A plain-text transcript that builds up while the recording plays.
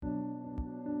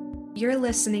You're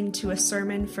listening to a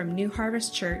sermon from New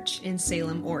Harvest Church in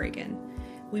Salem, Oregon.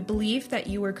 We believe that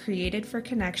you were created for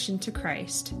connection to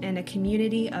Christ and a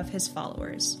community of His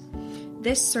followers.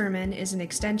 This sermon is an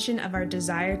extension of our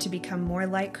desire to become more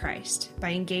like Christ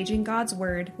by engaging God's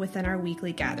Word within our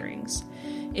weekly gatherings.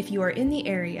 If you are in the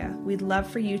area, we'd love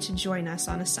for you to join us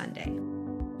on a Sunday.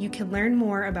 You can learn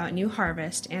more about New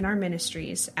Harvest and our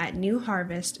ministries at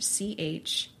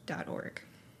newharvestch.org.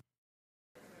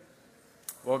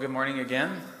 Well, good morning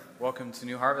again. Welcome to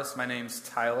New Harvest. My name's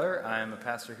Tyler. I'm a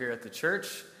pastor here at the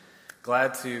church.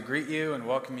 Glad to greet you and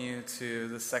welcome you to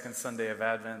the second Sunday of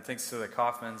Advent. Thanks to the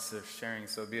Kaufmans for sharing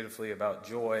so beautifully about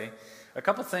joy. A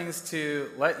couple things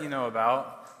to let you know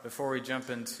about before we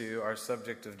jump into our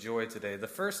subject of joy today. The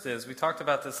first is, we talked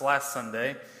about this last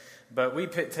Sunday, but we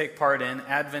take part in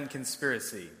Advent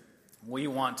conspiracy. We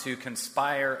want to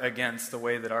conspire against the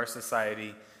way that our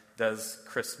society does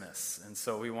Christmas. And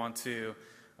so we want to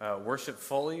worship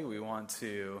fully, we want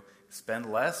to spend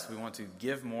less, we want to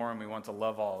give more, and we want to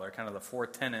love all. They're kind of the four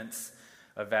tenets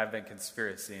of Advent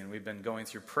conspiracy. And we've been going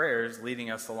through prayers leading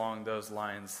us along those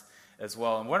lines as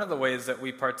well. And one of the ways that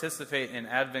we participate in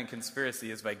Advent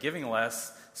conspiracy is by giving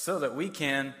less so that we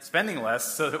can, spending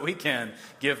less so that we can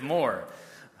give more.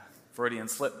 Freudian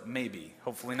slip, maybe.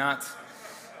 Hopefully not.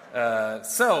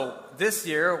 So this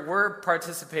year, we're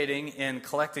participating in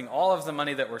collecting all of the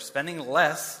money that we're spending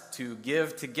less to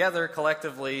give together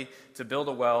collectively to build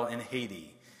a well in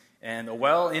Haiti. And a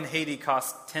well in Haiti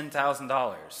costs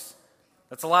 $10,000.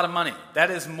 That's a lot of money. That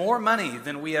is more money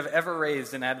than we have ever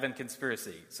raised in Advent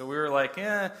Conspiracy. So we were like,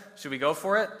 should we go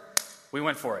for it? We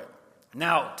went for it.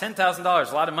 Now, $10,000,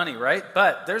 a lot of money, right?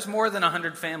 But there's more than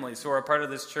 100 families who are a part of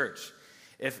this church.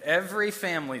 If every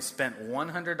family spent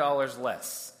 $100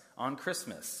 less on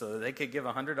Christmas so that they could give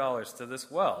 $100 to this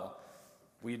well,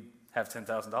 we'd have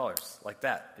 $10,000 like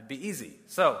that. It'd be easy.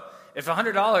 So if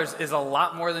 $100 is a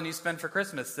lot more than you spend for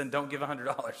Christmas, then don't give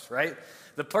 $100, right?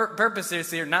 The purpose is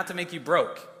here not to make you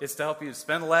broke. It's to help you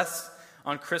spend less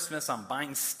on Christmas on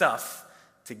buying stuff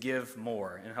to give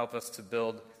more and help us to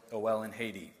build a well in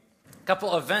Haiti. A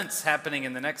couple events happening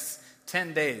in the next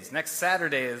 10 days. Next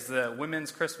Saturday is the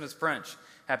Women's Christmas Brunch,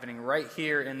 happening right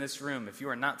here in this room. If you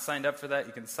are not signed up for that,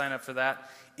 you can sign up for that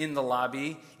in the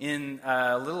lobby in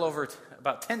a little over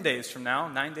about 10 days from now,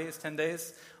 9 days, 10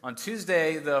 days. On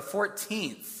Tuesday, the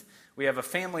 14th, we have a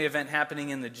family event happening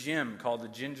in the gym called the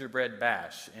Gingerbread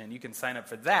Bash, and you can sign up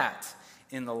for that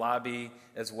in the lobby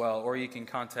as well, or you can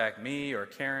contact me or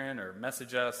Karen or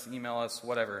message us, email us,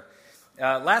 whatever.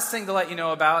 Last thing to let you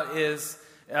know about is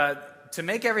to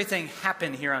make everything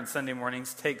happen here on Sunday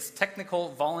mornings takes technical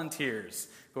volunteers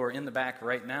who are in the back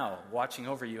right now watching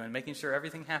over you and making sure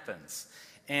everything happens.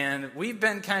 And we've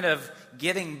been kind of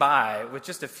getting by with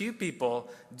just a few people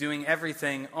doing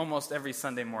everything almost every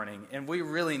Sunday morning. And we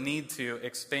really need to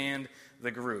expand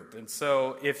the group. And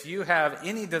so if you have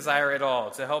any desire at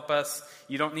all to help us,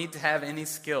 you don't need to have any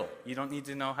skill. You don't need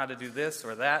to know how to do this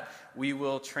or that. We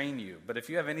will train you. But if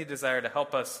you have any desire to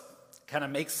help us kind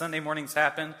of make Sunday mornings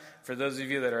happen, for those of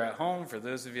you that are at home, for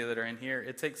those of you that are in here,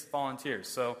 it takes volunteers.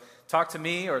 So talk to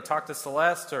me or talk to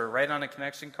Celeste or write on a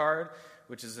connection card,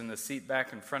 which is in the seat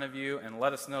back in front of you, and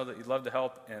let us know that you'd love to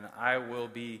help, and I will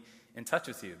be in touch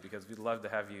with you because we'd love to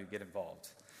have you get involved.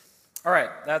 All right,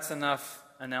 that's enough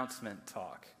announcement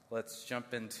talk. Let's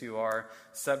jump into our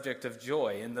subject of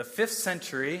joy. In the 5th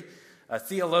century, a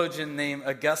theologian named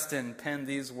Augustine penned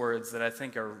these words that I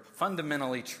think are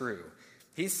fundamentally true.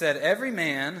 He said, "Every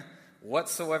man,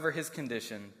 whatsoever his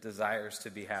condition, desires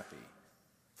to be happy."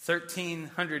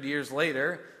 1,300 years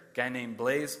later, a guy named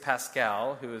Blaise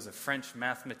Pascal, who is a French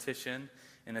mathematician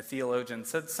and a theologian,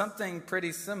 said something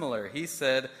pretty similar. He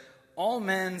said, "All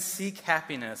men seek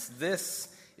happiness. This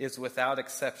is without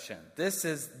exception. This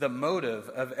is the motive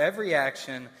of every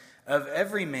action of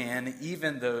every man,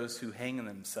 even those who hang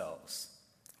themselves."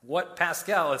 What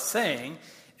Pascal is saying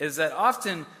is that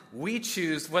often we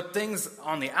choose what things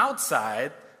on the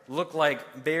outside look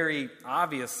like very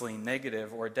obviously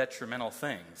negative or detrimental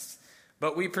things.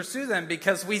 But we pursue them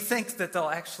because we think that they'll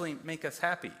actually make us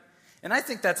happy. And I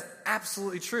think that's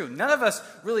absolutely true. None of us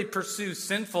really pursue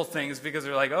sinful things because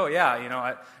we're like,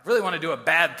 I really want to do a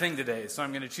bad thing today, so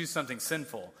I'm going to choose something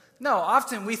sinful. No,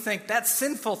 often we think that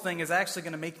sinful thing is actually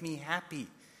going to make me happy.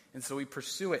 And so we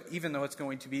pursue it even though it's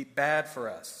going to be bad for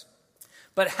us.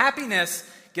 But happiness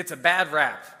gets a bad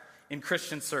rap in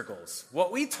Christian circles.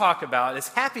 What we talk about is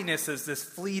happiness as this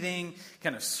fleeting,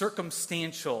 kind of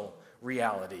circumstantial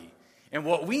reality. And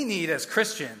what we need as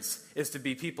Christians is to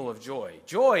be people of joy.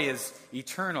 Joy is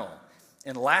eternal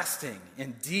and lasting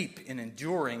and deep and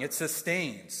enduring. It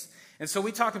sustains. And so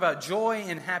we talk about joy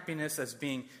and happiness as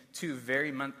being two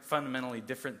very fundamentally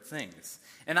different things.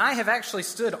 And I have actually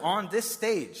stood on this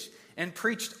stage and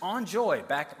preached on joy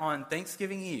back on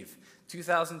Thanksgiving Eve,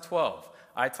 2012.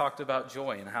 I talked about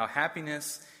joy and how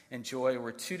happiness and joy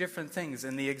were two different things.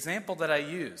 And the example that I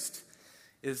used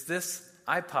is this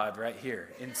iPod right here.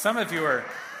 And some of you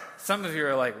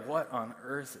are like, what on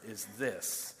earth is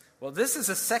this? Well, this is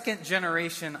a second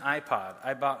generation iPod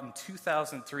I bought in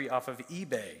 2003 off of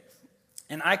eBay.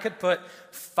 And I could put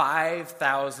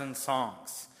 5,000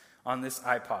 songs on this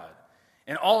iPod.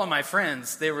 And all of my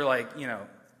friends, they were like,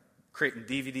 creating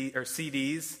DVD or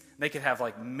CDs. They could have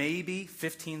like maybe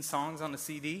 15 songs on a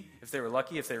CD if they were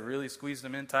lucky, if they really squeezed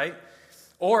them in tight.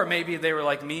 Or maybe they were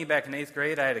like me back in 8th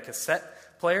grade. I had a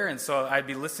cassette player, and so I'd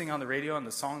be listening on the radio on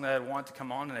the song that I'd want to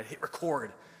come on, and I'd hit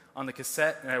record on the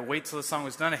cassette, and I'd wait till the song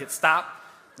was done, I'd hit stop,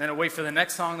 then I'd wait for the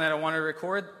next song that I wanted to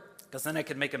record, because then I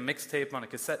could make a mixtape on a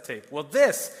cassette tape. Well,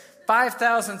 this,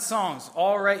 5,000 songs,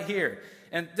 all right here.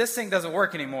 And this thing doesn't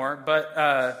work anymore,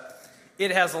 but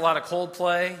it has a lot of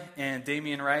Coldplay and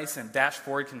Damien Rice and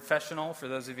Dashboard Confessional, for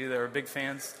those of you that were big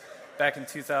fans back in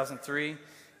 2003.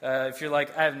 If you're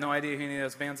like, I have no idea who any of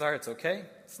those bands are, it's okay.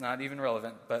 It's not even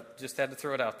relevant, but just had to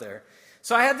throw it out there.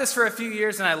 So I had this for a few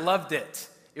years, and I loved it.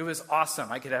 It was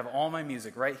awesome. I could have all my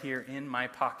music right here in my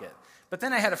pocket. But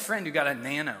then I had a friend who got a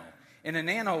Nano, and a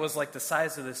Nano was like the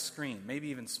size of this screen, maybe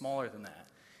even smaller than that.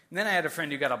 And then I had a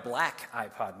friend who got a black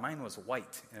iPod. Mine was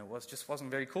white, and it just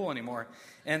wasn't very cool anymore.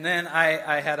 And then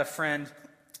I had a friend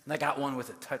that got one with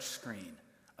a touch screen.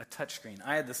 A touch screen.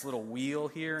 I had this little wheel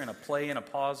here and a play and a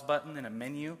pause button and a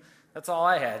menu. That's all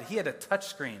I had. He had a touch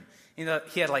screen. He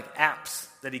had like apps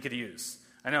that he could use.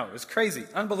 I know, it was crazy,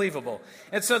 unbelievable.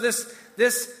 And so this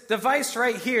device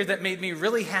right here that made me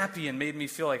really happy and made me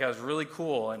feel like I was really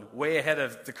cool and way ahead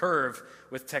of the curve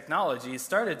with technology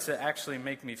started to actually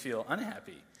make me feel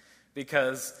unhappy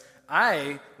because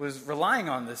I was relying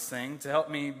on this thing to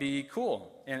help me be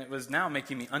cool. And it was now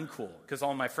making me uncool because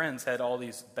all my friends had all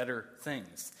these better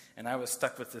things. And I was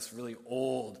stuck with this really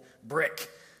old brick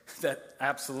that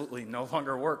absolutely no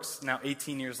longer works now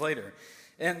 18 years later.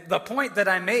 And the point that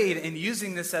I made in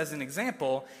using this as an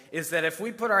example is that if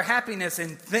we put our happiness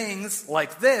in things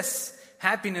like this,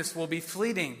 happiness will be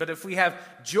fleeting. But if we have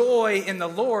joy in the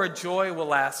Lord, joy will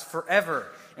last forever.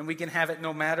 And we can have it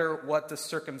no matter what the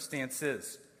circumstance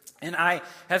is. And I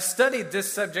have studied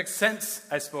this subject since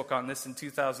I spoke on this in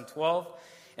 2012.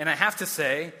 And I have to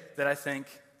say that I think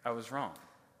I was wrong.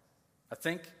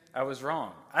 I was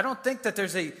wrong. I don't think that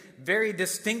there's a very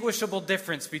distinguishable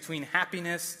difference between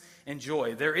happiness and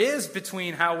joy. There is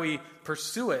between how we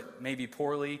pursue it, maybe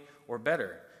poorly or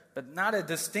better, but not a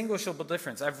distinguishable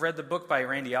difference. I've read the book by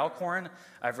Randy Alcorn.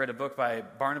 I've read a book by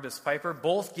Barnabas Piper.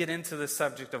 Both get into the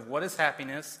subject of what is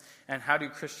happiness and how do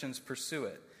Christians pursue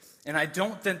it. And I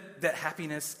don't think that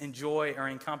happiness and joy are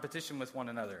in competition with one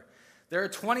another. There are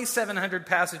 2,700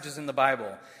 passages in the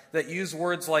Bible that use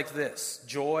words like this: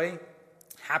 joy,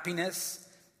 happiness,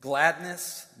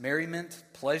 gladness, merriment,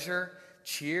 pleasure,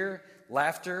 cheer,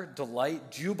 laughter,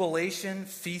 delight, jubilation,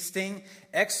 feasting,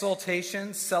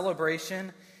 exultation,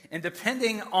 celebration. And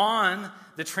depending on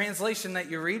the translation that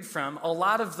you read from, a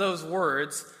lot of those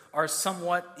words are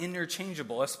somewhat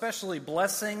interchangeable, especially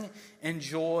blessing and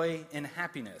joy and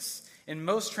happiness. And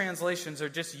most translations are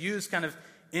just used kind of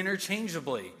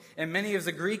interchangeably. And many of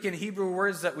the Greek and Hebrew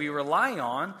words that we rely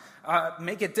on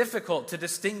make it difficult to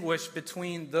distinguish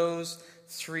between those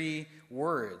three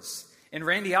words. And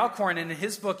Randy Alcorn in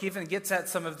his book even gets at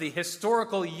some of the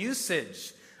historical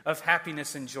usage of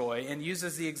happiness and joy and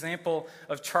uses the example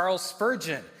of Charles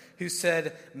Spurgeon, who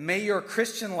said, "May your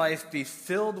Christian life be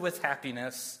filled with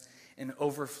happiness and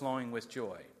overflowing with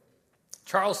joy."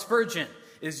 Charles Spurgeon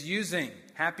is using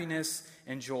happiness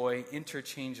and joy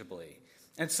interchangeably.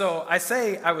 And so I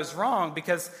say I was wrong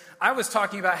because I was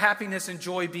talking about happiness and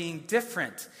joy being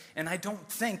different. And I don't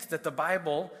think that the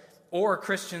Bible or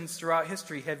Christians throughout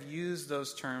history have used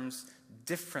those terms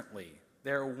differently.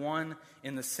 They're one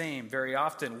and the same very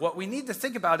often. What we need to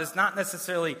think about is not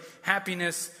necessarily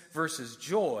happiness versus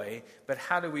joy, but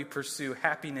how do we pursue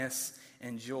happiness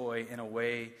and joy in a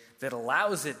way that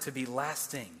allows it to be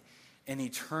lasting and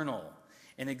eternal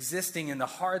and existing in the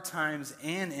hard times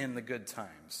and in the good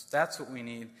times. That's what we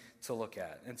need to look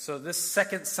at. And so this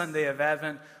second Sunday of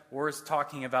Advent, we're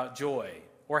talking about joy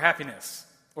or happiness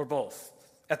or both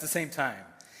at the same time.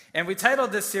 And we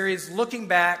titled this series, Looking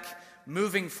Back,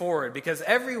 Moving Forward, because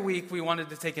every week we wanted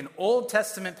to take an Old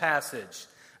Testament passage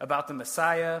about the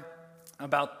Messiah,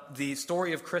 about the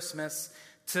story of Christmas,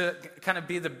 to kind of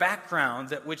be the background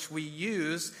that which we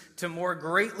use to more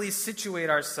greatly situate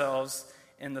ourselves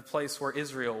in the place where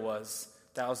Israel was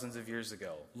thousands of years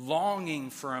ago, longing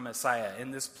for a Messiah,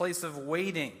 in this place of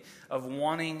waiting, of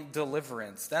wanting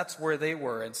deliverance. That's where they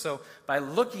were. And so by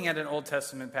looking at an Old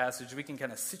Testament passage, we can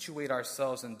kind of situate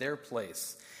ourselves in their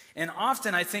place. And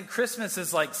often I think Christmas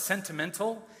is like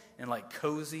sentimental and like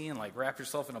cozy and like wrap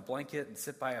yourself in a blanket and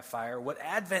sit by a fire. What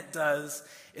Advent does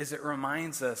is it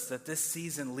reminds us that this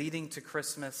season leading to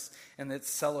Christmas and its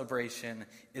celebration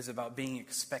is about being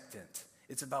expectant.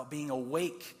 It's about being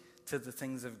awake to the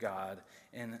things of God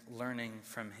and learning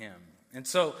from Him. And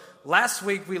so last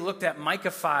week we looked at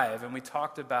Micah 5 and we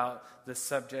talked about the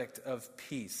subject of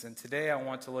peace. And today I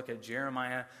want to look at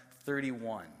Jeremiah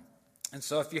 31. And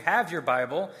so if you have your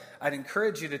Bible, I'd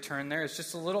encourage you to turn there. It's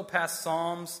just a little past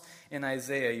Psalms and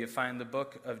Isaiah. You find the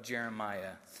book of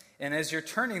Jeremiah. And as you're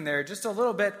turning there, just a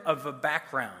little bit of a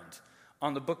background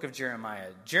on the book of Jeremiah.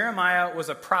 Jeremiah was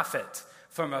a prophet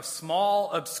from a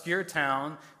small, obscure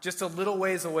town just a little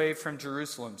ways away from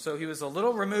Jerusalem. So he was a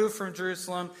little removed from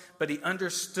Jerusalem, but he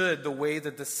understood the way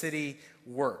that the city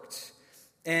worked.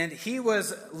 And he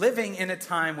was living in a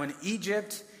time when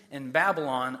Egypt and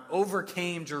Babylon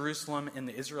overcame Jerusalem and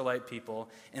the Israelite people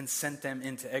and sent them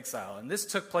into exile. And this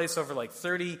took place over like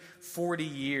 30, 40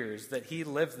 years that he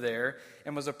lived there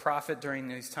and was a prophet during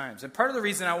these times. And part of the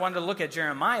reason I wanted to look at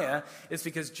Jeremiah is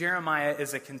because Jeremiah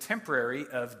is a contemporary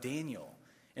of Daniel.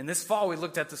 And this fall we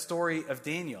looked at the story of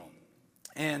Daniel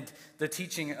and the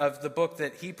teaching of the book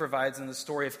that he provides in the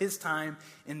story of his time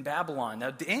in Babylon.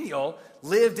 Now, Daniel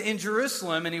lived in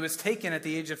Jerusalem, and he was taken at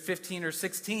the age of 15 or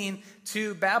 16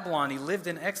 to Babylon. He lived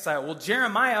in exile. Well,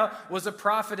 Jeremiah was a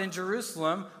prophet in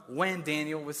Jerusalem when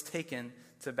Daniel was taken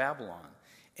to Babylon.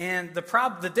 And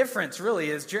the difference really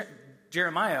is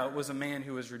Jeremiah was a man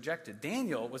who was rejected.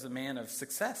 Daniel was a man of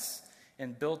success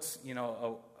and built,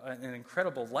 an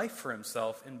incredible life for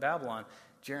himself in Babylon.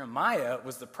 Jeremiah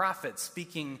was the prophet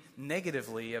speaking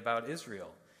negatively about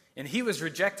Israel. And he was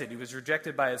rejected. He was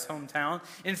rejected by his hometown.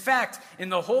 In fact, in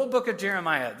the whole book of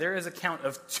Jeremiah, there is a count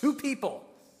of two people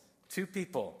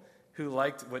who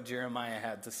liked what Jeremiah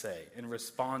had to say and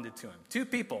responded to him. Two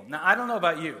people. Now, I don't know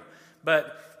about you,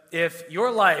 but if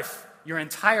your life, your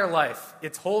entire life,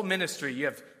 its whole ministry, you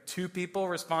have two people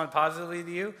respond positively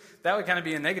to you, that would kind of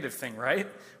be a negative thing, right?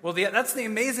 Well, that's the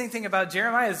amazing thing about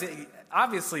Jeremiah is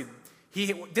obviously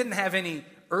he didn't have any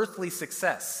earthly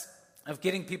success of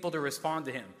getting people to respond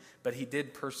to him, but he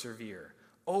did persevere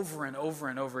over and over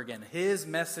and over again. His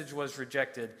message was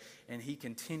rejected, and he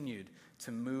continued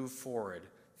to move forward,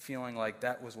 feeling like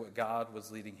that was what God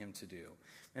was leading him to do.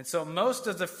 And so most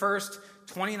of the first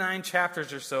 29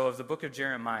 chapters or so of the book of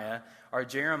Jeremiah are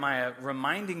Jeremiah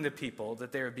reminding the people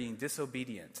that they are being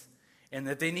disobedient and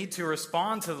that they need to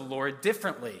respond to the Lord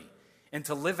differently and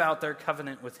to live out their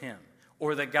covenant with him,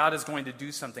 or that God is going to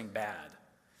do something bad.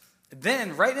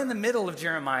 Then, right in the middle of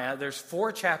Jeremiah, there's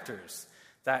 4 chapters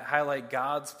that highlight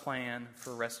God's plan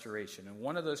for restoration. And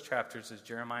one of those chapters is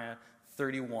Jeremiah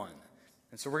 31.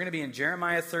 And so we're going to be in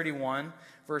Jeremiah 31,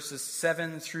 verses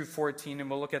 7 through 14, and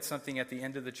we'll look at something at the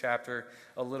end of the chapter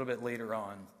a little bit later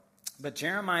on. But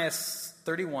Jeremiah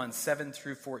 31, 7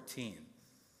 through 14.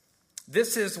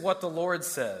 This is what the Lord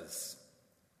says.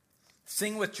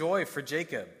 Sing with joy for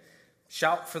Jacob.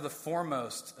 Shout for the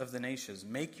foremost of the nations.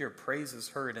 Make your praises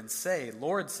heard and say,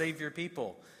 Lord, save your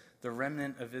people, the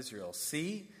remnant of Israel.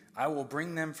 See, I will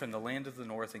bring them from the land of the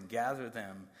north and gather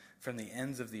them from the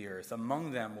ends of the earth.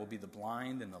 Among them will be the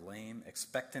blind and the lame,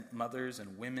 expectant mothers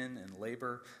and women in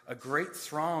labor. A great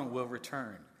throng will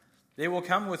return. They will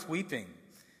come with weeping.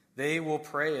 They will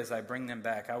pray as I bring them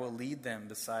back. I will lead them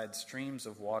beside streams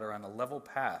of water on a level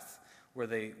path where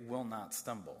they will not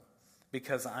stumble.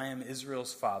 Because I am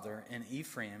Israel's father, and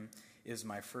Ephraim is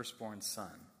my firstborn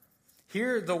son.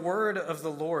 Hear the word of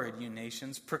the Lord, you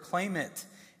nations. Proclaim it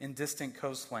in distant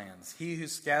coastlands. He who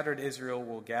scattered Israel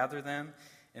will gather them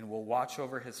and will watch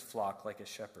over his flock like a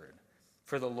shepherd.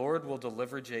 For the Lord will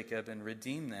deliver Jacob and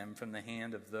redeem them from the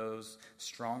hand of those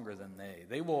stronger than they.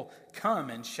 They will come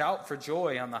and shout for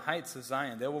joy on the heights of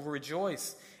Zion. They will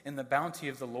rejoice in the bounty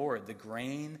of the Lord, the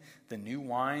grain, the new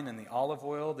wine, and the olive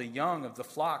oil, the young of the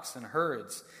flocks and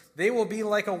herds. They will be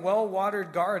like a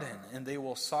well-watered garden, and they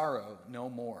will sorrow no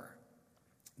more.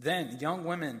 Then young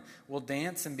women will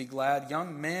dance and be glad,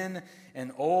 young men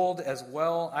and old as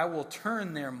well. I will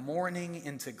turn their mourning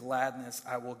into gladness.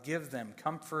 I will give them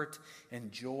comfort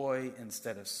and joy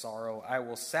instead of sorrow. I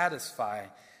will satisfy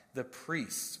the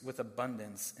priests with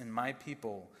abundance, and my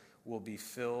people will be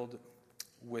filled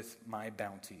with my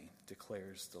bounty,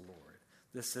 declares the Lord.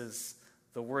 This is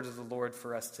the word of the Lord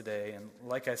for us today. And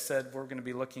like I said, we're going to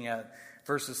be looking at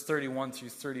verses 31 through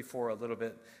 34 a little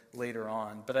bit later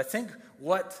on. But I think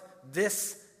what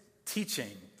this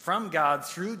teaching from God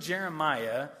through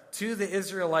Jeremiah to the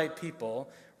Israelite people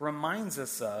reminds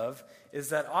us of is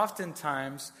that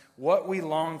oftentimes what we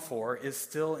long for is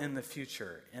still in the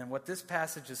future. And what this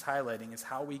passage is highlighting is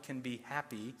how we can be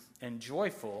happy and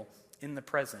joyful in the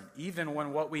present, even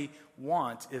when what we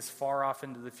want is far off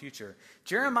into the future.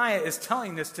 Jeremiah is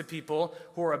telling this to people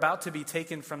who are about to be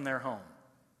taken from their home.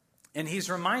 And he's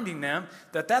reminding them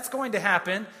that that's going to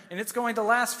happen, and it's going to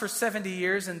last for 70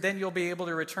 years, and then you'll be able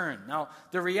to return. Now,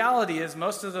 the reality is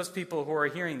most of those people who are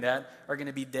hearing that are going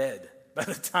to be dead by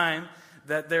the time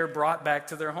that they're brought back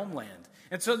to their homeland.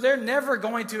 And so they're never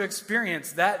going to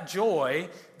experience that joy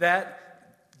that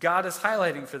God is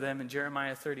highlighting for them in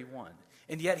Jeremiah 31.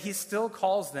 And yet he still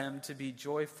calls them to be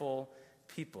joyful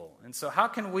people. And so how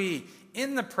can we,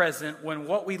 in the present, when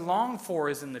what we long for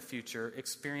is in the future,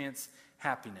 experience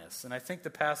happiness? And I think the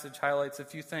passage highlights a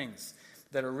few things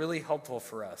that are really helpful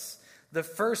for us. The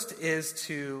first is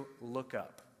to look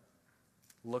up.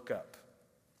 Look up.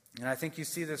 And I think you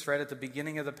see this right at the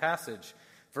beginning of the passage.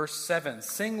 Verse 7,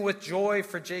 sing with joy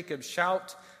for Jacob,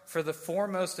 shout for the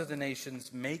foremost of the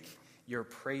nations, make your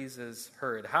praises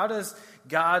heard. How does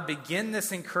God begin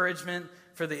this encouragement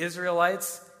for the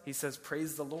Israelites? He says,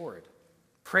 praise the Lord.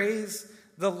 Praise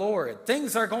the Lord.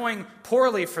 Things are going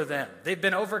poorly for them. They've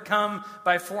been overcome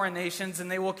by foreign nations,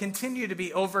 and they will continue to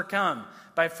be overcome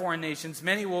by foreign nations.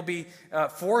 Many will be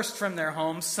forced from their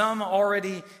homes. Some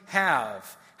already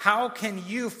have. How can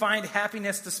you find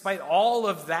happiness despite all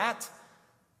of that?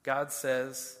 God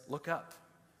says, look up.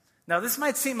 Now, this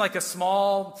might seem like a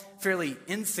small, fairly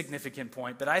insignificant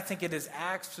point, but I think it is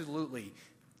absolutely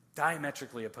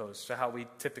diametrically opposed to how we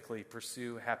typically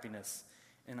pursue happiness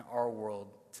in our world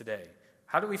today.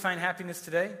 How do we find happiness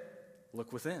today?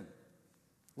 Look within.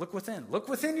 Look within. Look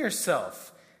within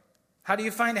yourself. How do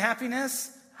you find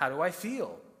happiness? How do I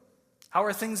feel? How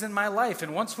are things in my life?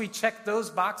 And once we check those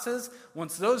boxes,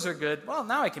 once those are good, well,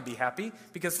 now I can be happy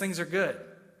because things are good.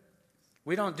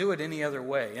 We don't do it any other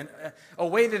way. And a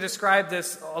way to describe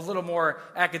this a little more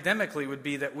academically would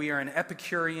be that we are an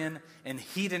Epicurean and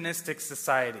hedonistic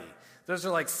society. Those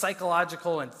are like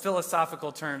psychological and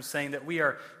philosophical terms saying that we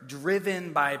are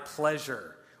driven by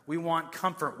pleasure. We want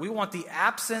comfort. We want the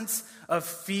absence of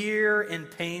fear and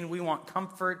pain. We want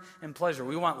comfort and pleasure.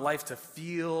 We want life to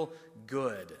feel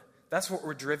good. That's what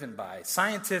we're driven by.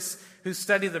 Scientists who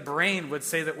study the brain would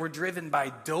say that we're driven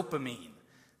by dopamine.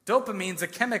 Dopamine is a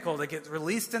chemical that gets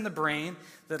released in the brain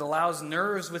that allows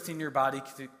nerves within your body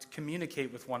to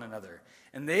communicate with one another.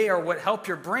 And they are what help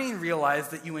your brain realize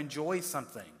that you enjoy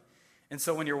something. And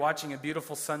so when you're watching a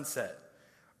beautiful sunset,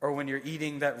 or when you're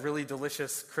eating that really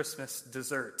delicious Christmas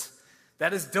dessert,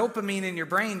 that is dopamine in your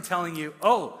brain telling you,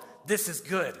 oh, this is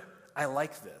good. I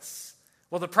like this.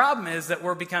 Well, the problem is that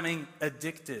we're becoming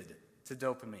addicted to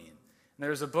dopamine. And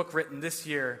there's a book written this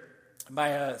year by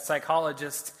a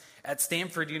psychologist at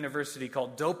Stanford University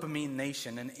called Dopamine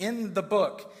Nation. And in the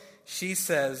book, she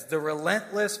says, the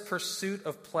relentless pursuit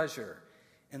of pleasure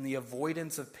and the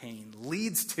avoidance of pain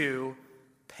leads to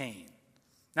pain.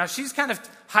 Now, she's kind of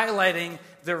highlighting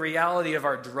the reality of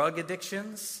our drug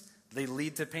addictions. They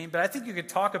lead to pain. But I think you could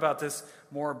talk about this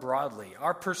more broadly.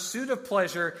 Our pursuit of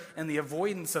pleasure and the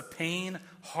avoidance of pain,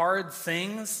 hard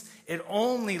things, it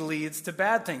only leads to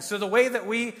bad things. So the way that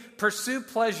we pursue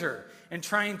pleasure and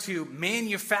trying to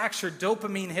manufacture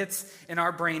dopamine hits in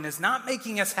our brain is not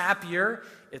making us happier,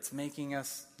 it's making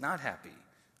us not happy.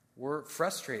 We're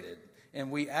frustrated,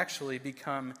 and we actually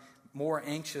become more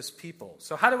anxious people.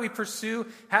 So how do we pursue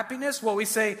happiness? Well, we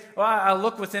say, well, I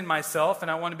look within myself, and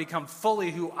I want to become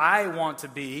fully who I want to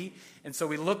be. And so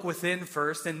we look within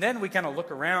first, and then we kind of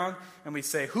look around, and we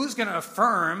say, who's going to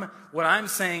affirm what I'm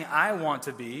saying I want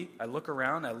to be? I look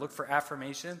around, I look for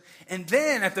affirmation. And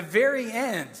then at the very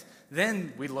end,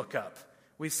 then we look up.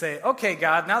 We say, okay,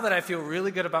 God, now that I feel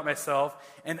really good about myself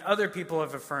and other people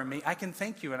have affirmed me, I can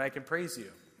thank you and I can praise you.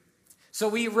 So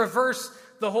we reverse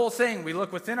the whole thing. We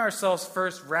look within ourselves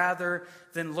first rather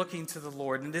than looking to the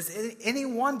Lord. And is it any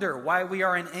wonder why we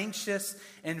are an anxious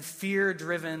and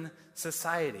fear-driven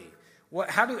society?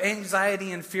 How do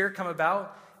anxiety and fear come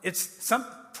about? It's some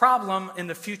problem in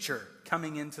the future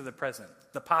coming into the present.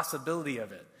 The possibility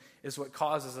of it is what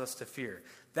causes us to fear.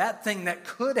 That thing that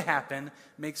could happen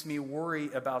makes me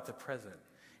worry about the present.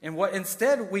 And what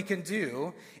instead we can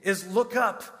do is look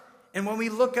up. And when we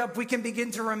look up, we can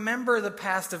begin to remember the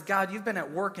past of God. You've been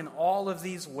at work in all of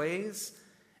these ways.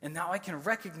 And now I can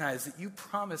recognize that you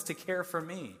promised to care for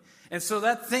me. And so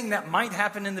that thing that might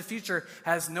happen in the future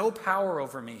has no power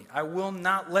over me. I will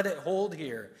not let it hold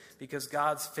here because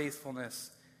God's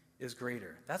faithfulness is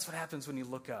greater. That's what happens when you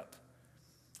look up.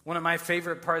 One of my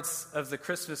favorite parts of the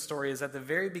Christmas story is at the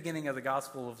very beginning of the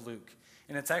Gospel of Luke.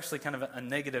 And it's actually kind of a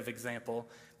negative example,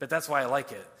 but that's why I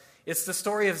like it. It's the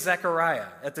story of Zechariah.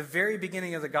 At the very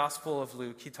beginning of the Gospel of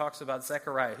Luke, he talks about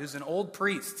Zechariah, who's an old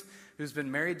priest who's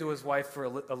been married to his wife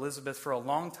Elizabeth for a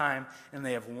long time, and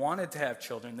they have wanted to have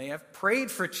children. They have prayed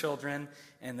for children,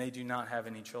 and they do not have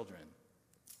any children.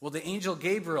 Well, the angel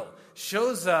Gabriel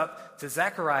shows up to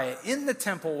Zechariah in the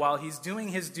temple while he's doing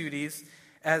his duties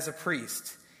as a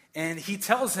priest, and he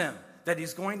tells him that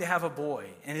he's going to have a boy,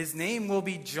 and his name will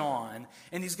be John,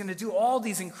 and he's going to do all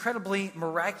these incredibly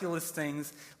miraculous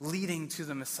things leading to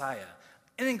the Messiah.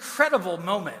 An incredible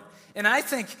moment. And I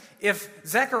think if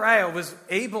Zechariah was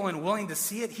able and willing to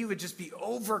see it, he would just be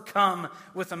overcome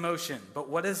with emotion. But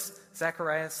what does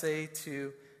Zechariah say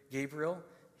to Gabriel?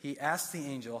 He asks the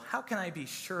angel, "How can I be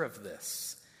sure of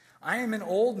this? I am an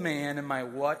old man and my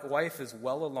wife is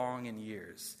well along in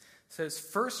years." So his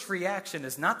first reaction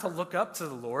is not to look up to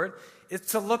the Lord,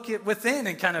 it's to look within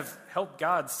and kind of help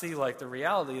God see like the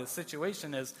reality of the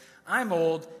situation is, I'm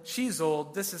old, she's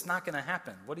old, this is not going to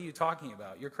happen. What are you talking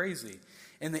about? You're crazy.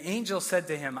 And the angel said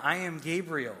to him, "I am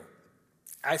Gabriel.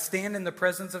 I stand in the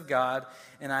presence of God,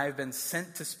 and I have been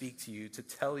sent to speak to you, to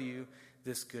tell you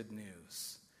this good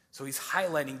news." So he's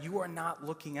highlighting, you are not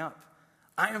looking up.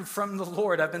 I am from the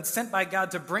Lord. I've been sent by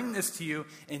God to bring this to you,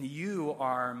 and you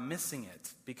are missing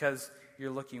it because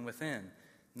you're looking within,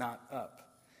 not up.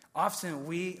 Often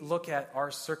we look at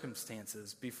our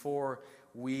circumstances before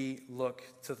we look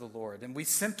to the Lord, and we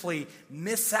simply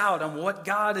miss out on what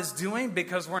God is doing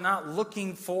because we're not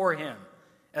looking for him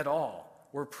at all.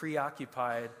 We're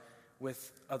preoccupied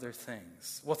with other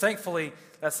things. Well, thankfully,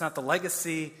 that's not the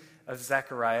legacy of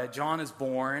Zechariah. John is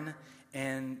born,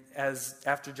 and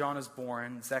after John is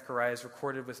born, Zechariah is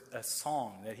recorded with a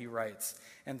song that he writes.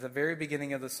 And at the very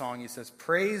beginning of the song, he says,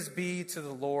 "Praise be to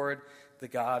the Lord, the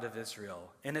God of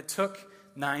Israel." And it took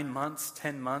 9 months,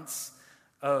 10 months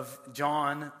of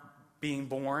John being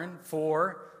born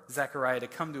for Zechariah to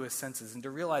come to his senses and to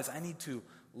realize, I need to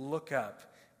look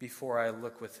up before I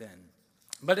look within.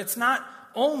 But it's not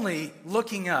only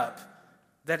looking up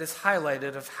that is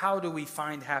highlighted of how do we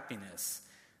find happiness.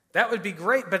 That would be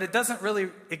great, but it doesn't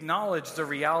really acknowledge the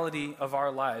reality of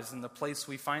our lives and the place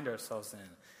we find ourselves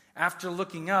in. After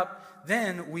looking up,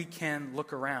 then we can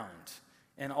look around,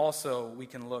 and also we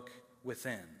can look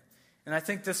within. And I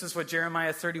think this is what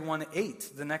Jeremiah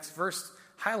 31:8, the next verse,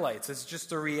 highlights. It's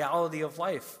just the reality of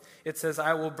life. It says,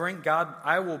 I will bring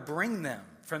them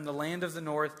from the land of the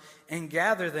north and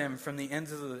gather them from the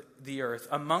ends of the earth.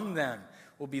 Among them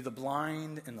will be the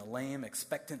blind and the lame,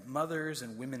 expectant mothers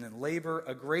and women in labor.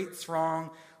 A great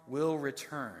throng will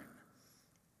return.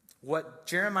 What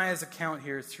Jeremiah's account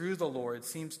here through the Lord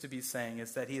seems to be saying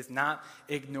is that he is not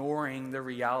ignoring the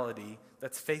reality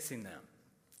that's facing them.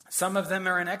 Some of them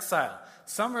are in exile.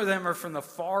 Some of them are from the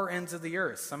far ends of the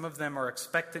earth. Some of them are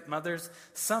expectant mothers.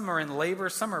 Some are in labor.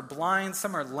 Some are blind.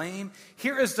 Some are lame.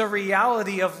 Here is the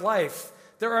reality of life.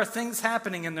 There are things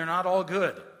happening and they're not all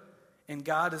good. And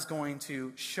God is going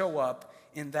to show up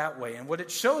in that way. And what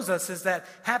it shows us is that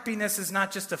happiness is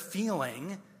not just a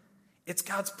feeling. It's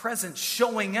God's presence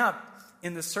showing up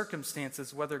in the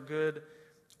circumstances, whether good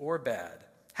or bad.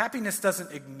 Happiness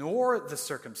doesn't ignore the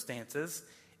circumstances.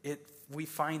 We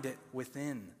find it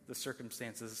within the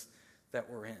circumstances that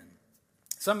we're in.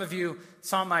 Some of you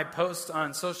saw my post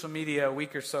on social media a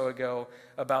week or so ago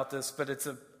about this, but it's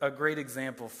a great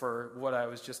example for what I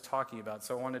was just talking about,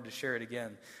 so I wanted to share it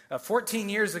again. 14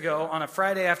 years ago, on a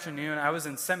Friday afternoon, I was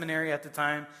in seminary at the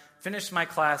time, finished my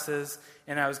classes,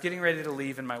 and I was getting ready to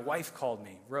leave, and my wife called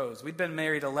me, Rose. We'd been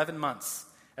married 11 months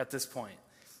at this point.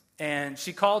 And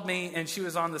she called me, and she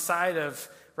was on the side of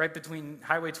right between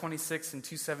Highway 26 and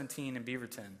 217 in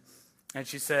Beaverton. And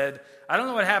she said, I don't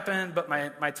know what happened, but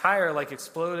my tire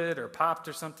exploded or popped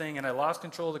or something, and I lost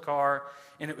control of the car,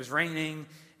 and it was raining,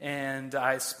 and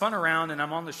I spun around, and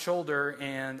I'm on the shoulder,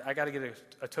 and I got to get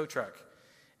a tow truck.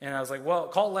 And I was like, well,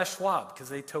 call Les Schwab, because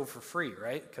they tow for free,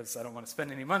 right? Because I don't want to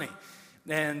spend any money.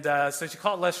 And so she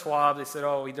called Les Schwab. They said,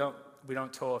 we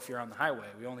don't tow if you're on the highway.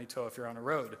 We only tow if you're on a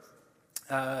road.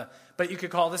 But you could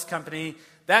call this company.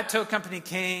 That tow company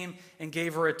came and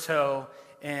gave her a tow,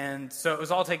 and so it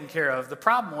was all taken care of. The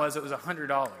problem was it was $100.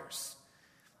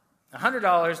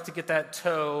 $100 to get that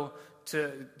tow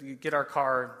to get our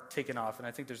car taken off, and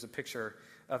I think there's a picture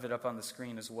of it up on the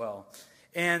screen as well.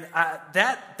 And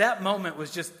that moment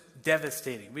was just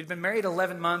devastating. We'd been married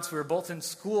 11 months. We were both in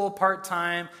school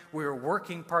part-time. We were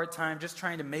working part-time, just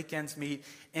trying to make ends meet.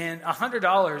 And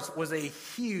 $100 was a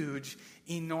huge,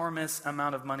 enormous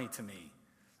amount of money to me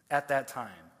at that time.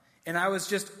 And I was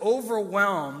just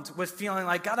overwhelmed with feeling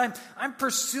like, God, I'm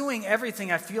pursuing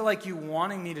everything I feel like you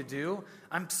wanting me to do.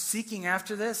 I'm seeking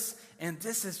after this, and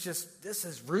this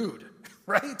is rude,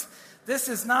 right? This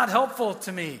is not helpful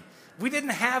to me. We didn't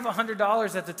have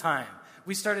 $100 at the time.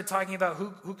 We started talking about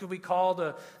who could we call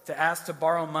to ask to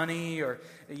borrow money, or,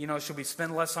 should we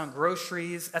spend less on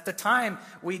groceries? At the time,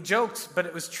 we joked, but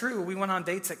it was true. We went on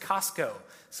dates at Costco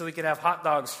so we could have hot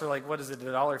dogs for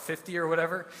 $1.50 or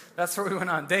whatever. That's where we went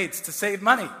on dates to save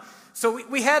money. So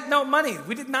we had no money.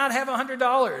 We did not have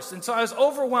 $100. And so I was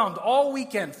overwhelmed all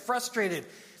weekend, frustrated,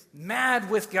 mad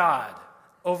with God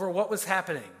over what was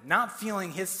happening, not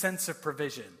feeling his sense of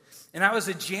provision. And I was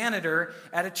a janitor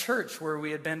at a church where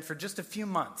we had been for just a few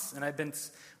months. And I'd been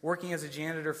working as a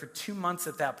janitor for 2 months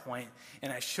at that point.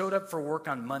 And I showed up for work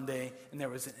on Monday, and there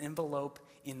was an envelope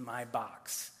in my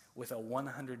box with a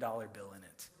 $100 bill in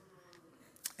it.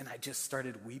 And I just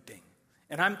started weeping.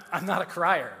 And I'm not a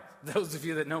crier. Those of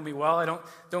you that know me well, I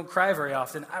don't cry very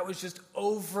often. I was just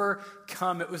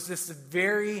overcome. It was this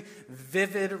very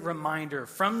vivid reminder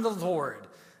from the Lord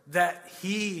that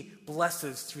he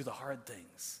blesses through the hard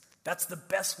things. That's the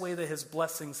best way that his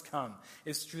blessings come,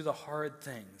 is through the hard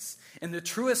things. And the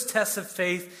truest test of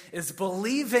faith is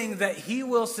believing that he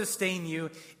will sustain you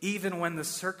even when the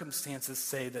circumstances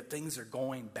say that things are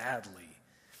going badly.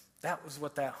 That was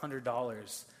what that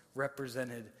 $100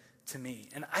 represented to me.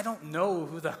 And I don't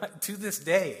know to this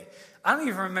day, I don't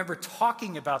even remember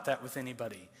talking about that with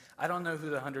anybody. I don't know who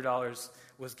the $100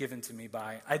 was given to me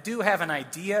by. I do have an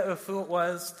idea of who it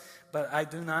was, but I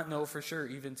do not know for sure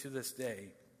even to this day.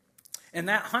 And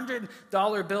that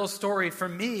 $100 bill story for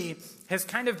me has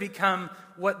kind of become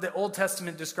what the Old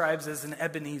Testament describes as an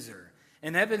Ebenezer.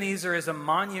 An Ebenezer is a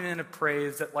monument of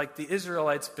praise that, like the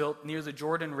Israelites, built near the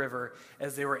Jordan River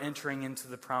as they were entering into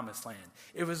the Promised Land.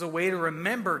 It was a way to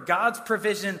remember God's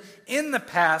provision in the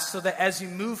past so that as you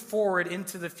move forward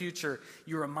into the future,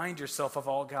 you remind yourself of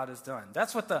all God has done.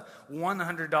 That's what the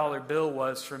 $100 bill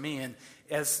was for me. And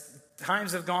as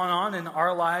times have gone on in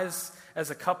our lives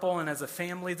as a couple and as a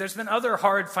family, there's been other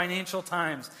hard financial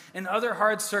times and other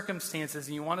hard circumstances.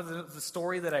 And one of the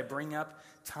story that I bring up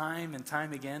time and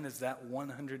time again is that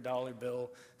 $100 bill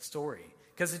story.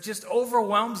 Because it just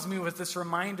overwhelms me with this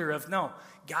reminder of, no,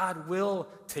 God will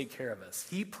take care of us.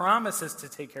 He promises to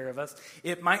take care of us.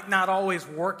 It might not always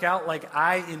work out like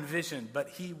I envisioned, but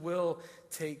he will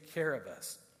take care of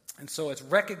us. And so it's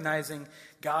recognizing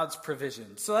God's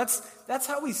provision. So that's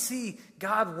how we see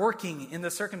God working in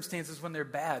the circumstances when they're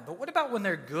bad. But what about when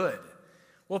they're good?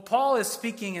 Well, Paul is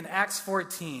speaking in Acts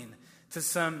 14 to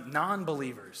some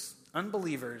non-believers,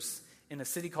 unbelievers in a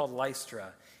city called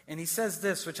Lystra. And he says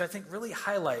this, which I think really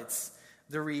highlights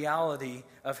the reality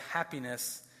of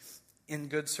happiness in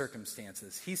good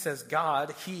circumstances. He says,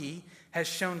 God, he has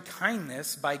shown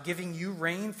kindness by giving you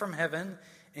rain from heaven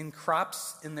and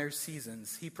crops in their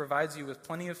seasons. He provides you with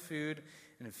plenty of food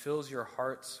and fills your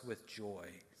hearts with joy.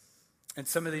 In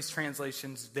some of these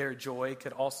translations, their joy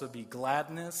could also be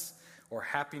gladness or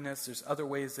happiness. There's other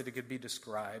ways that it could be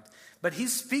described. But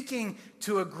he's speaking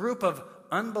to a group of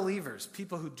unbelievers,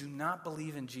 people who do not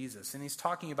believe in Jesus. And he's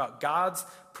talking about God's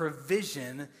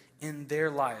provision in their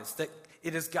lives, that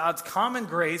it is God's common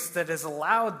grace that has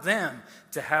allowed them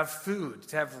to have food,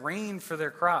 to have rain for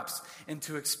their crops, and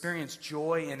to experience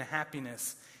joy and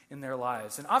happiness in their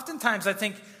lives. And oftentimes I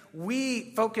think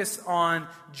we focus on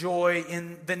joy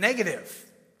in the negative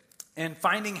and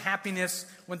finding happiness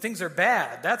when things are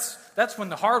bad. That's when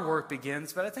the hard work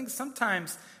begins. But I think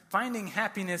sometimes finding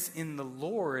happiness in the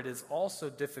Lord is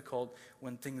also difficult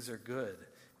when things are good,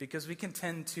 because we can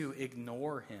tend to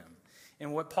ignore him.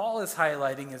 And what Paul is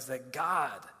highlighting is that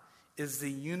God is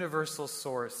the universal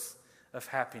source of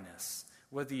happiness.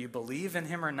 Whether you believe in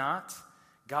him or not,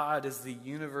 God is the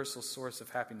universal source of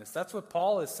happiness. That's what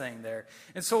Paul is saying there.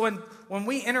 And so when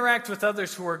we interact with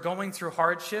others who are going through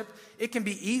hardship, it can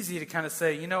be easy to kind of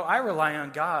say, I rely on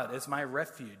God as my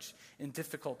refuge in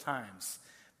difficult times.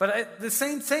 But the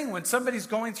same thing, when somebody's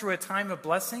going through a time of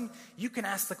blessing, you can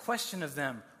ask the question of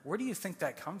them, where do you think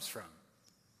that comes from?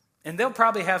 And they'll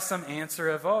probably have some answer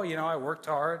of, I worked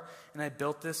hard and I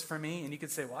built this for me. And you could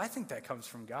say, well, I think that comes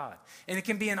from God. And it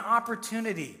can be an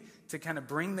opportunity to kind of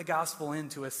bring the gospel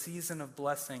into a season of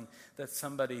blessing that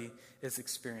somebody is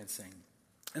experiencing.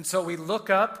 And so we look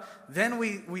up, then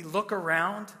we look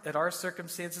around at our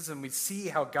circumstances and we see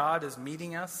how God is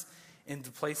meeting us in the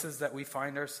places that we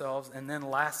find ourselves. And then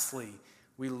lastly,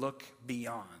 we look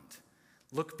beyond.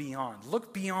 Look beyond.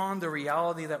 Look beyond the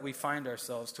reality that we find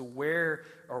ourselves to where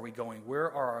are we going?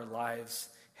 Where are our lives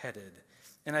headed?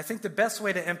 And I think the best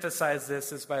way to emphasize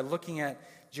this is by looking at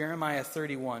Jeremiah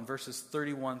 31, verses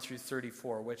 31 through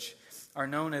 34, which are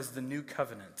known as the New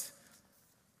Covenant.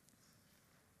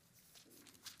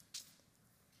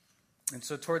 And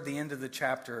so toward the end of the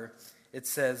chapter, it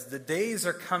says, "The days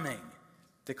are coming,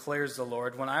 declares the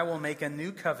Lord, when I will make a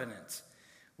new covenant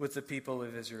with the people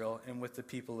of Israel and with the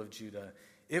people of Judah.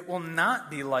 It will not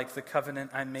be like the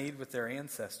covenant I made with their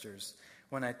ancestors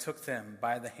when I took them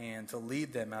by the hand to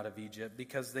lead them out of Egypt,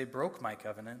 because they broke my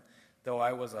covenant, though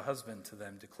I was a husband to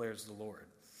them, declares the Lord.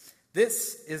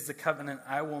 This is the covenant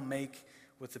I will make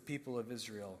with the people of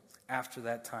Israel after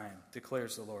that time,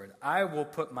 declares the Lord. I will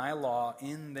put my law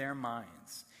in their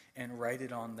minds and write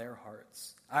it on their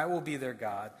hearts. I will be their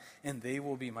God, and they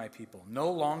will be my people. No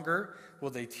longer will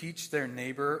they teach their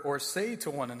neighbor or say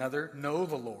to one another, 'Know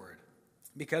the Lord,'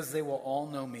 because they will all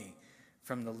know me,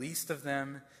 from the least of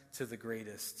them to the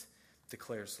greatest,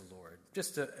 declares the Lord."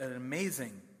 Just an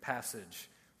amazing passage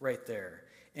right there,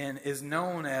 and is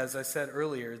known, as I said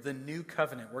earlier, the New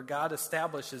Covenant, where God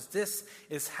establishes, this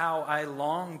is how I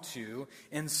long to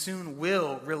and soon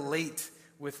will relate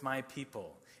with my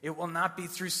people. It will not be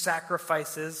through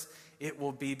sacrifices. It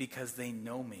will be because they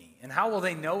know me. And how will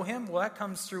they know him? Well, that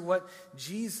comes through what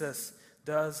Jesus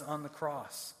does on the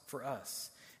cross for us.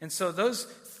 And so those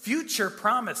future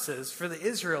promises for the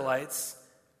Israelites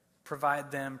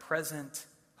provide them present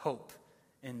hope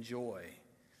and joy.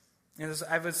 And as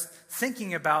I was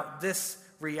thinking about this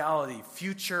reality,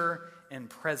 future and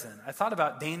present, I thought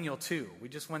about Daniel 2. We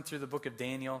just went through the book of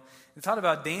Daniel and thought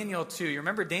about Daniel 2. You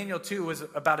remember Daniel 2 was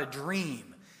about a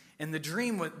dream. And the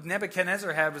dream what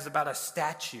Nebuchadnezzar had was about a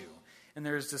statue. And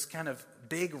there's this kind of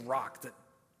big rock that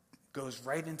goes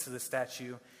right into the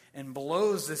statue and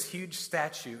blows this huge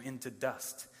statue into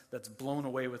dust that's blown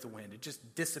away with the wind. It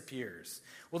just disappears.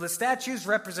 Well, the statue is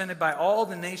represented by all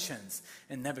the nations,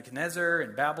 and Nebuchadnezzar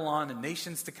and Babylon and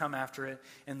nations to come after it.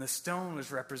 And the stone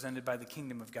was represented by the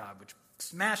kingdom of God, which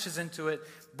smashes into it,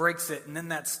 breaks it, and then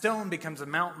that stone becomes a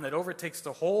mountain that overtakes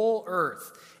the whole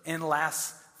earth and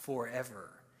lasts forever.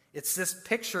 It's this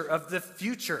picture of the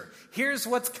future. Here's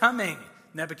what's coming,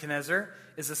 Nebuchadnezzar,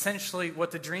 is essentially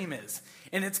what the dream is.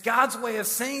 And it's God's way of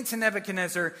saying to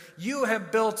Nebuchadnezzar, you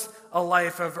have built a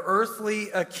life of earthly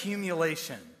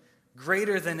accumulation,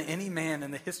 greater than any man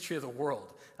in the history of the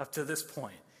world up to this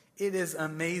point. It is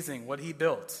amazing what he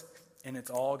built, and it's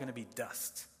all going to be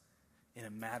dust in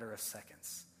a matter of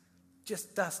seconds.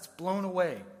 Just dust blown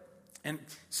away. And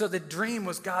so the dream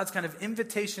was God's kind of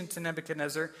invitation to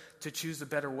Nebuchadnezzar to choose a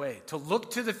better way, to look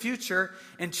to the future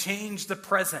and change the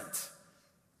present.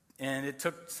 And it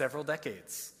took several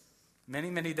decades, many,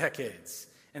 many decades,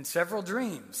 and several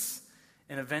dreams.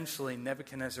 And eventually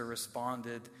Nebuchadnezzar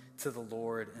responded to the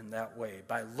Lord in that way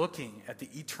by looking at the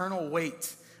eternal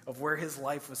weight of where his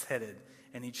life was headed,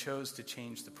 and he chose to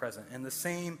change the present. And the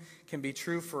same can be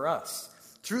true for us.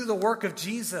 Through the work of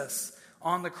Jesus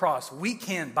on the cross, we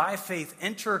can, by faith,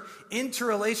 enter into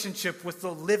relationship with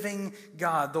the living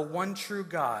God, the one true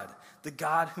God, the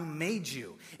God who made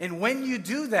you. And when you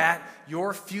do that,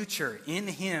 your future in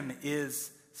him is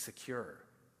secure.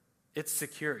 It's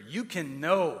secure. You can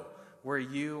know where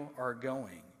you are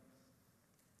going.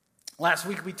 Last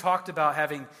week we talked about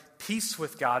having peace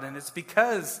with God, and it's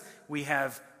because we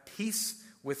have peace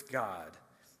with God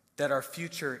that our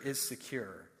future is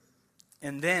secure.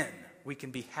 And then we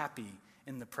can be happy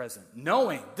in the present.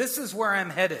 Knowing this is where I'm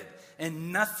headed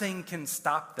and nothing can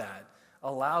stop that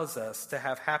allows us to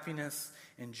have happiness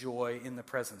and joy in the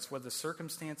present, whether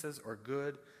circumstances are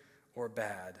good or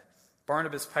bad.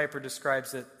 Barnabas Piper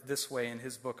describes it this way in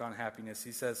his book on happiness.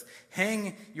 He says,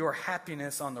 hang your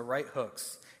happiness on the right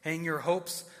hooks. Hang your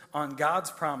hopes on God's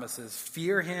promises.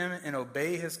 Fear him and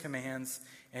obey his commands.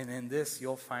 And in this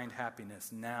you'll find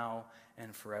happiness now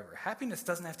and forever. Happiness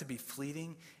doesn't have to be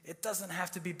fleeting. It doesn't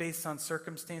have to be based on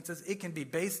circumstances. It can be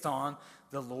based on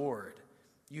the Lord.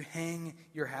 You hang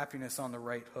your happiness on the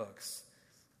right hooks.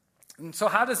 And so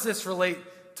how does this relate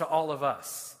to all of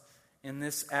us in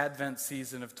this Advent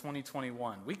season of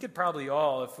 2021? We could probably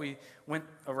all, if we went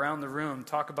around the room,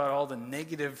 talk about all the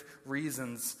negative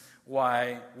reasons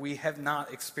why we have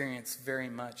not experienced very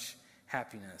much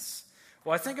happiness.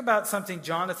 Well, I think about something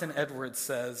Jonathan Edwards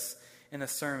says in a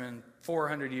sermon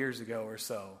 400 years ago or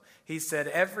so. He said,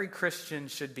 every Christian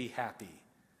should be happy.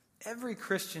 Every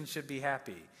Christian should be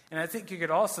happy. And I think you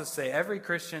could also say every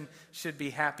Christian should be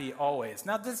happy always.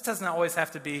 Now, this doesn't always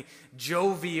have to be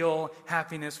jovial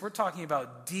happiness. We're talking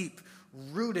about deep,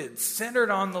 rooted, centered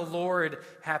on the Lord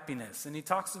happiness. And he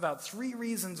talks about 3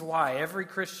 reasons why every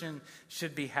Christian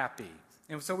should be happy.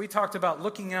 And so we talked about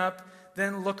looking up,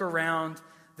 then look around,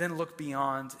 then look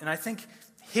beyond. And I think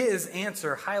his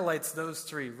answer highlights those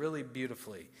 3 really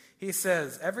beautifully. He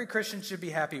says, every Christian should be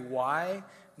happy. Why?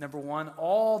 Number 1,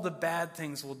 all the bad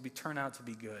things will turn out to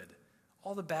be good.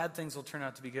 All the bad things will turn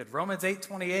out to be good. Romans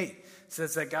 8:28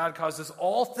 says that God causes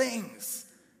all things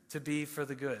to be for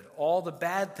the good. All the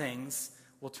bad things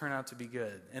will turn out to be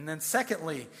good. And then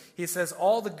secondly, he says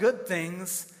all the good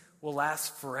things will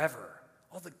last forever.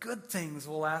 All the good things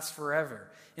will last forever.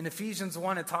 In Ephesians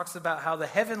 1, it talks about how the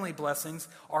heavenly blessings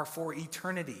are for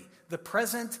eternity, the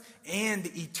present and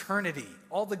eternity.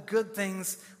 All the good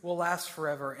things will last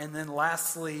forever. And then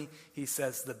lastly, he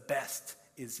says the best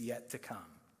is yet to come.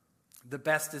 The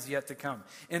best is yet to come.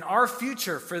 And our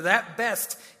future for that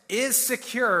best is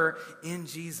secure in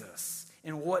Jesus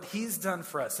and what he's done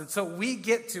for us. And so we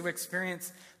get to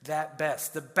experience that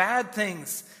best. The bad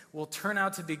things will turn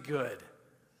out to be good.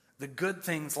 The good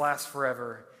things last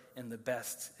forever, and the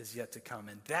best is yet to come.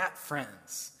 And that,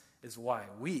 friends, is why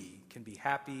we can be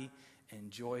happy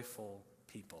and joyful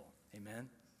people. Amen?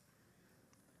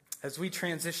 As we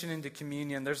transition into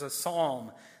communion, there's a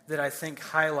psalm that I think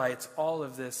highlights all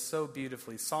of this so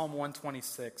beautifully. Psalm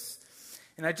 126.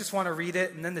 And I just want to read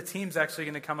it, and then the team's actually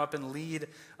going to come up and lead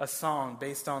a song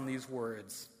based on these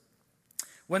words.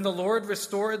 When the Lord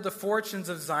restored the fortunes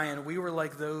of Zion, we were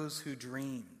like those who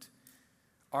dreamed.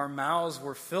 Our mouths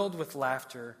were filled with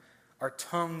laughter, our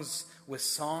tongues with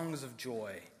songs of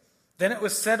joy. Then it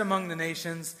was said among the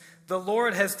nations, the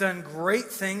Lord has done great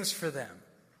things for them.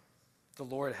 The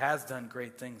Lord has done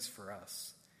great things for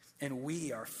us, and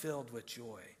we are filled with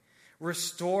joy.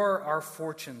 Restore our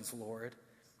fortunes, Lord,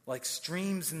 like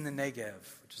streams in the Negev,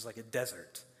 which is like a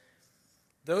desert.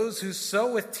 Those who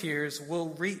sow with tears will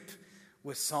reap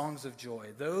with songs of joy.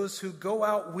 Those who go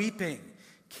out weeping,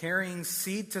 carrying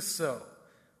seed to sow,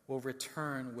 will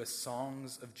return with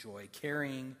songs of joy,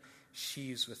 carrying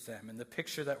sheaves with them. And the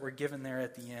picture that we're given there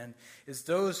at the end is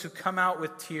those who come out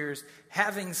with tears,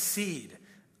 having seed,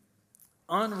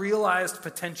 unrealized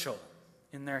potential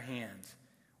in their hand,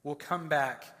 will come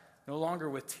back no longer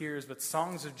with tears, but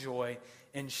songs of joy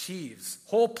and sheaves,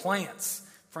 whole plants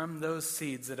from those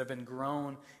seeds that have been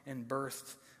grown and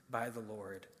birthed by the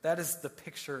Lord. That is the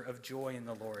picture of joy in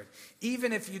the Lord.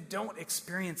 Even if you don't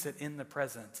experience it in the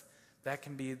present, that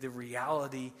can be the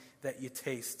reality that you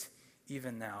taste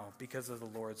even now because of the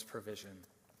Lord's provision.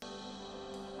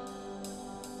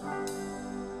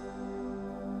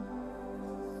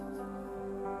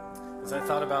 As I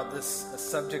thought about this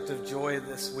subject of joy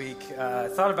this week, I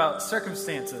thought about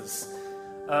circumstances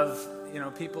of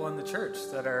people in the church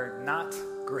that are not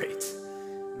great,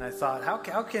 and I thought, how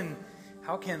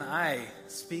can I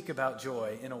speak about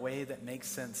joy in a way that makes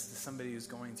sense to somebody who's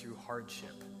going through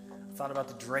hardship? I thought about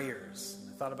the Dreyers,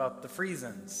 I thought about the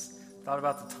Friesens, I thought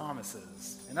about the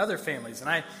Thomases and other families.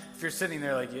 And if you're sitting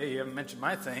there like, yeah, you haven't mentioned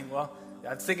my thing, well,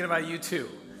 I was thinking about you too,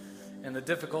 and the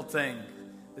difficult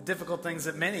things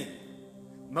that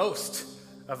most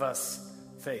of us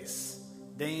face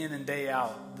day in and day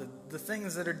out, the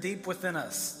things that are deep within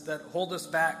us that hold us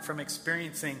back from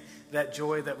experiencing that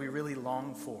joy that we really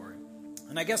long for.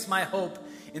 And I guess my hope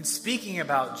in speaking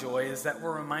about joy is that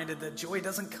we're reminded that joy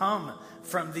doesn't come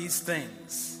from these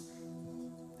things.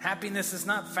 Happiness is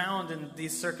not found in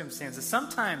these circumstances.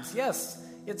 Sometimes, yes,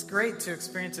 it's great to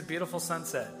experience a beautiful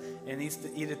sunset and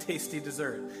eat a tasty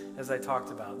dessert, as I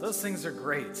talked about. Those things are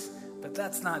great, but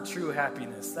that's not true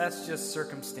happiness. That's just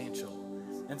circumstantial.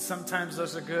 And sometimes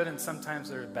those are good and sometimes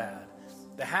they're bad.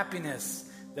 The happiness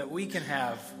that we can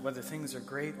have, whether things are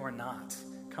great or not,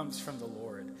 comes from the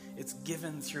Lord. It's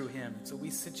given through him. So we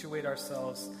situate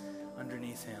ourselves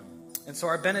underneath him. And so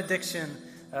our benediction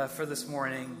for this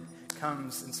morning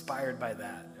comes inspired by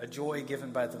that, a joy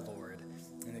given by the Lord.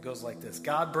 And it goes like this.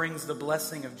 God brings the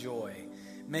blessing of joy.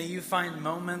 May you find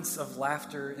moments of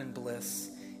laughter and bliss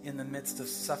in the midst of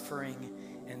suffering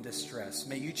and distress.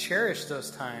 May you cherish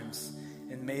those times,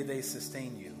 and may they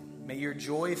sustain you. May your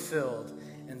joy-filled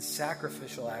and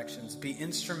sacrificial actions be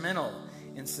instrumental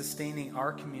in sustaining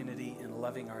our community and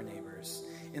loving our neighbors.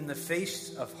 In the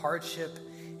face of hardship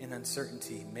and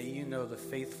uncertainty, may you know the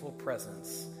faithful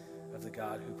presence of the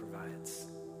God who provides.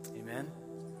 Amen?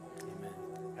 Amen.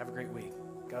 Have a great week.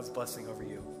 God's blessing over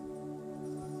you.